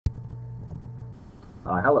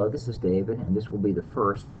Hello, this is David, and this will be the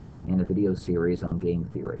first in a video series on game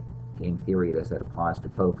theory. Game theory as it applies to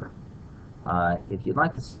poker. If you'd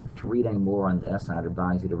like to read any more on this, I'd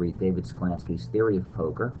advise you to read David Sklansky's Theory of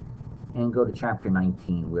Poker and go to chapter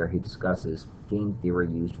 19 where he discusses game theory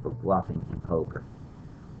used for bluffing in poker.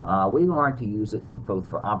 We learned to use it both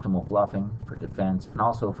for optimal bluffing, for defense, and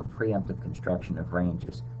also for preemptive construction of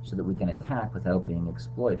ranges so that we can attack without being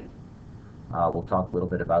exploited. We'll talk a little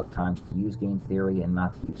bit about times to use game theory and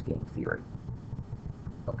not to use game theory.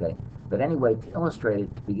 Okay, but anyway, to illustrate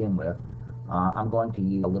it to begin with, I'm going to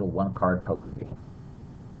use a little one-card poker game.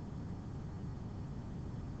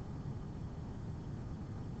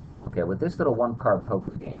 Okay, with this little one-card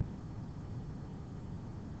poker game,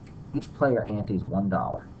 each player antes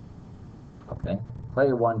 $1. Okay,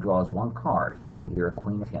 player 1 draws one card, either a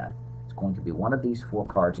queen or 10. It's going to be one of these 4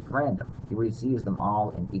 cards at random. He receives them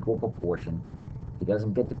all in equal proportion. He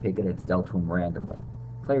doesn't get to pick it, it's dealt to him randomly.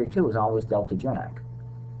 Player 2 is always dealt a jack.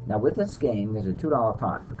 Now with this game, there's a $2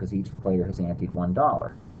 pot because each player has anteed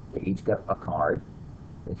 $1. They each get a card.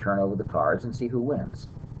 They turn over the cards and see who wins.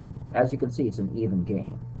 As you can see, it's an even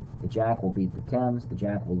game. The jack will beat the 10s, the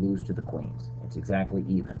jack will lose to the queens. It's exactly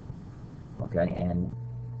even. Okay, and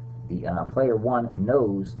the player 1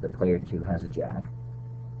 knows that player 2 has a jack,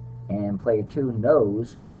 and player 2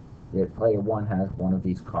 knows that player 1 has one of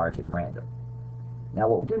these cards at random. Now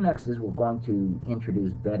what we'll do next is we're going to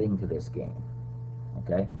introduce betting to this game.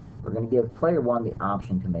 Okay, we're going to give player 1 the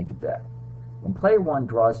option to make a bet. When player 1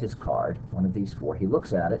 draws his card, one of these 4, he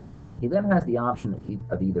looks at it. He then has the option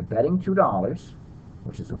of either betting $2,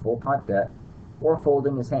 which is a full pot bet, or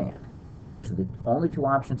folding his hand. So the only 2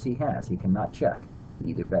 options he has. He cannot check.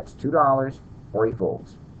 He either bets $2 or he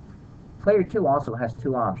folds. Player 2 also has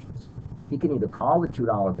 2 options. He can either call the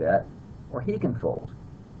 $2 bet or he can fold.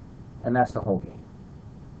 And that's the whole game.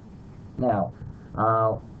 Now,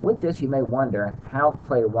 with this, you may wonder how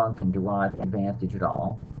player 1 can derive advantage at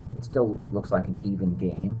all. It still looks like an even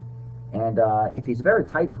game. And if he's a very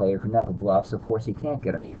tight player who never bluffs, of course he can't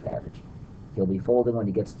get any advantage. He'll be folding when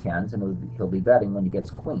he gets 10s, and he'll be betting when he gets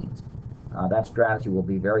queens. That strategy will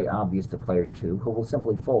be very obvious to player 2, who will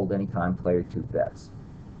simply fold anytime player 2 bets.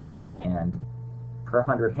 And per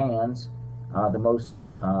 100 hands, the most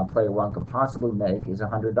player 1 can possibly make is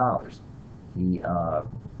 $100. He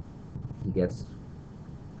gets,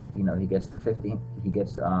 he gets the 50. He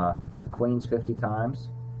gets the queens 50 times,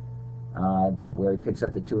 where he picks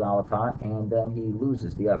up the $2 pot, and then he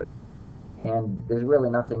loses the other. And there's really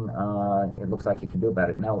nothing it looks like he can do about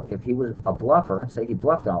it. Now, if he was a bluffer, say he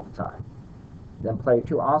bluffed all the time, then player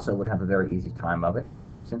 2 also would have a very easy time of it.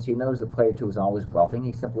 Since he knows that player 2 is always bluffing,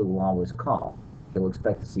 he simply will always call. He'll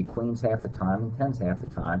expect to see queens half the time and 10s half the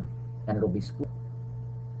time, and it'll be split.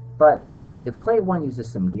 But if player 1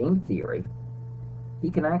 uses some game theory, he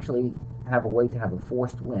can actually have a way to have a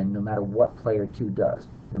forced win no matter what player 2 does,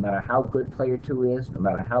 no matter how good player 2 is, no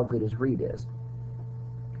matter how good his read is.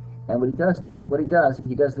 And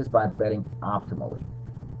he does this by betting optimally.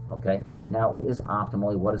 Okay? Now, what is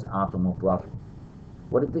optimal bluffing?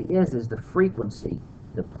 What it is the frequency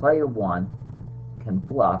that player 1 can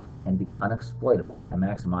bluff and be unexploitable and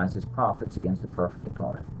maximize his profits against a perfect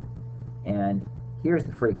opponent. And here's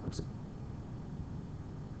the frequency.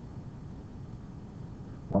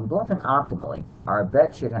 When bluffing optimally, our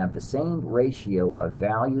bet should have the same ratio of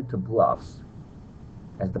value to bluffs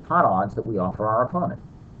as the pot odds that we offer our opponent.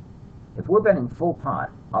 If we're betting full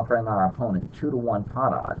pot, offering our opponent 2-to-1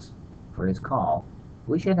 pot odds for his call,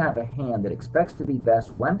 we should have a hand that expects to be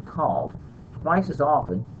best when called twice as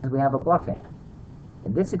often as we have a bluff hand.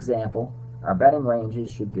 In this example, our betting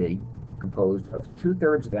ranges should be composed of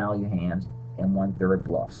 2/3 value hands and 1/3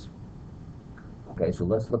 bluffs. Okay, so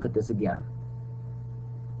let's look at this again.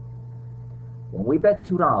 When we bet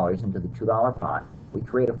 $2 into the $2 pot, we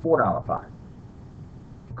create a $4 pot.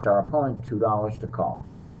 It costs our opponent $2 to call.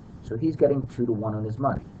 So he's getting 2-to-1 on his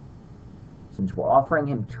money. Since we're offering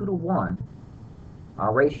him 2-to-1,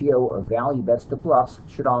 our ratio of value bets to bluffs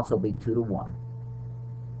should also be 2-to-1.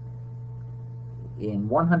 In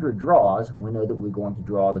 100 draws, we know that we're going to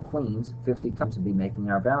draw the queens 50 times and be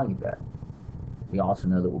making our value bet. We also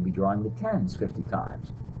know that we'll be drawing the 10s 50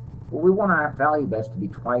 times. Well, we want our value bets to be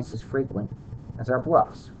twice as frequent as our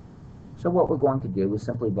bluffs. So what we're going to do is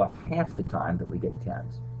simply bluff half the time that we get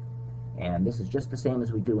 10s. And this is just the same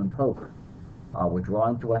as we do in poker. We're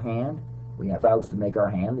drawing to a hand. We have outs to make our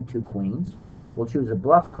hand, the 2 queens. We'll choose a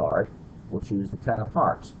bluff card. We'll choose the 10 of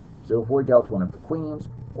hearts. So if we're dealt one of the queens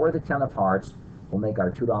or the 10 of hearts, we'll make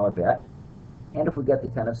our $2 bet. And if we get the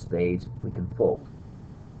 10 of spades, we can fold.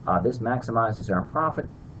 This maximizes our profit,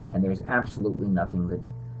 and there's absolutely nothing that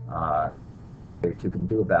player 2 can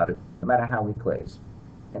do about it, no matter how he plays.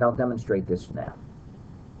 And I'll demonstrate this now.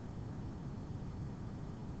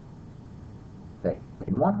 Okay.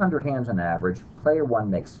 In 100 hands on average, player 1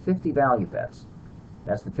 makes 50 value bets.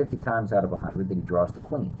 That's the 50 times out of 100 that he draws the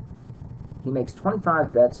queen. He makes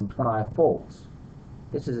 25 bets and 25 folds.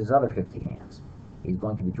 This is his other 50 hands. He's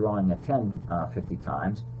going to be drawing a 10 50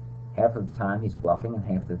 times. Half of the time he's bluffing and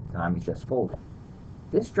half of the time he's just folding.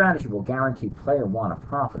 This strategy will guarantee player 1 a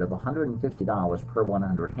profit of $150 per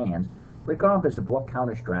 100 hands, regardless of what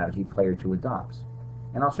counter strategy player 2 adopts.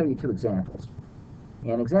 And I'll show you 2 examples.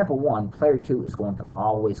 In example 1, player 2 is going to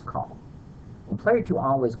always call. When player 2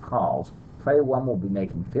 always calls, player 1 will be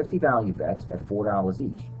making 50 value bets at $4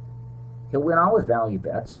 each. He'll win all his value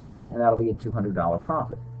bets, and that'll be a $200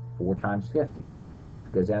 profit, 4 times 50.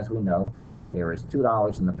 Because as we know, there is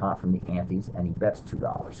 $2 in the pot from the antes, and he bets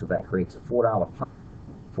 $2. So that creates a $4 pot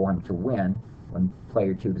for him to win when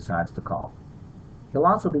player 2 decides to call. He'll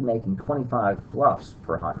also be making 25 bluffs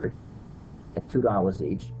per 100 at $2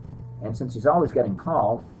 each, and since he's always getting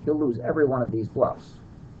called, he'll lose every one of these bluffs.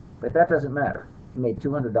 But that doesn't matter. He made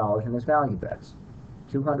 $200 in his value bets.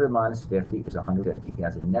 200 minus 50 is 150. He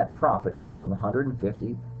has a net profit of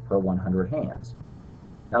 150 per 100 hands.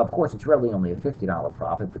 Now, of course, it's really only a $50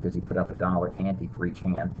 profit because he put up a $1 ante for each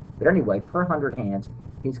hand. But anyway, per 100 hands,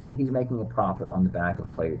 he's making a profit on the back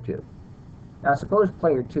of player 2. Now, suppose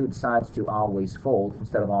player 2 decides to always fold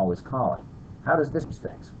instead of always calling. How does this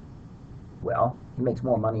things? Well, he makes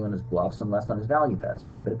more money on his bluffs and less on his value bets,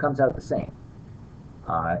 but it comes out the same.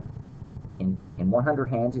 In 100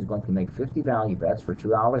 hands, he's going to make 50 value bets for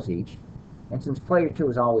 $2 each, and since player 2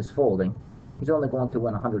 is always folding, he's only going to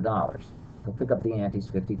win $100. He'll pick up the antes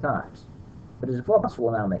 50 times. But his bluffs will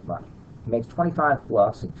now make money. He makes 25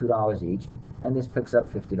 bluffs at $2 each, and this picks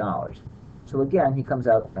up $50. So again, he comes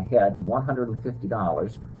out ahead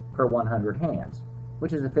 $150 per 100 hands,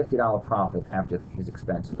 which is a $50 profit after his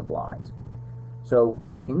expense in the blinds. So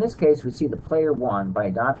in this case, we see that player 1, by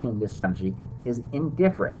adopting this strategy, is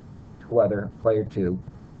indifferent to whether player 2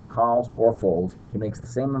 calls or folds. He makes the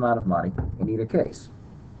same amount of money in either case.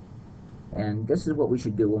 And this is what we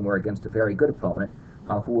should do when we're against a very good opponent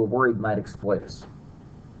who we're worried might exploit us.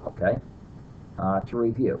 Okay? To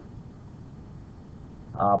review.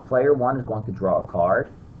 Player 1 is going to draw a card.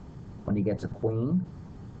 When he gets a queen,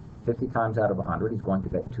 50 times out of 100, he's going to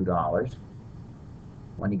bet $2.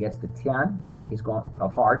 When he gets the 10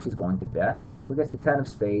 of hearts, he's going to bet. When he gets the 10 of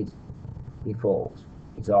spades, he folds.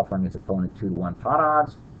 He's offering his opponent 2-to-1 pot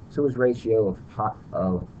odds, so his ratio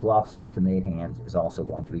of bluffs to made hands is also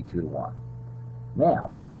going to be 2-to-1.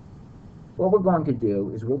 Now, what we're going to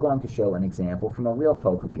do is we're going to show an example from a real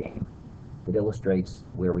poker game that illustrates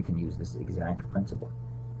where we can use this exact principle.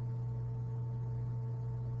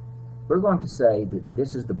 We're going to say that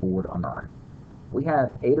this is the board on our. We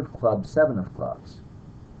have 8 of clubs, 7 of clubs.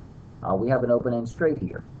 We have an open-end straight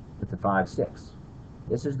here with the 5-6.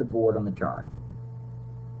 This is the board on the turn.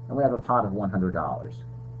 And we have a pot of $100.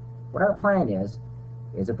 What our plan is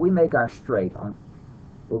if we make our straight,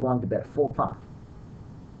 we're going to bet full pot.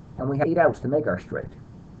 And we have 8 outs to make our straight.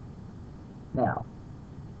 Now,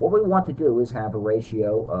 what we want to do is have a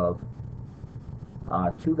ratio of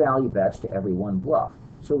 2 value bets to every 1 bluff.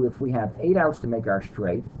 So if we have 8 outs to make our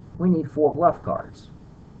straight, we need 4 bluff cards.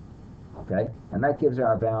 Okay? And that gives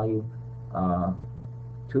our value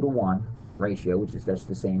 2-to-1 ratio, which is just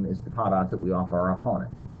the same as the pot odds that we offer our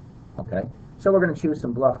opponent. Okay? So we're going to choose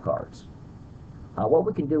some bluff cards. What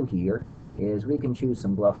we can do here is we can choose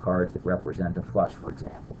some bluff cards that represent a flush, for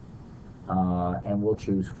example. And we'll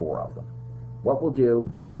choose 4 of them. What we'll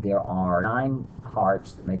do, there are 9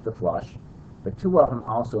 hearts that make the flush, but 2 of them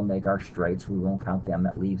also make our straight, so we won't count them.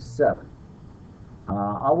 That leaves 7.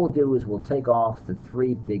 All we'll do is we'll take off the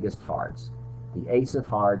 3 biggest hearts, the ace of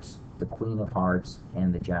hearts, the queen of hearts,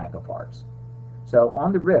 and the jack of hearts. So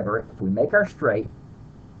on the river, if we make our straight,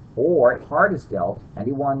 or if heart is dealt,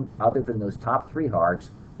 anyone other than those top 3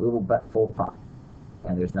 hearts, we will bet full pot.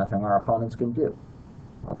 And there's nothing our opponents can do.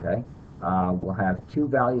 Okay? We'll have 2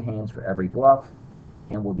 value hands for every bluff,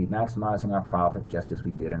 and we'll be maximizing our profit just as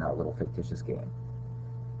we did in our little fictitious game.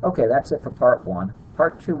 Okay, that's it for part 1.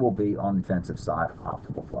 Part 2 will be on the defensive side of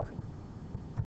optimal bluffing.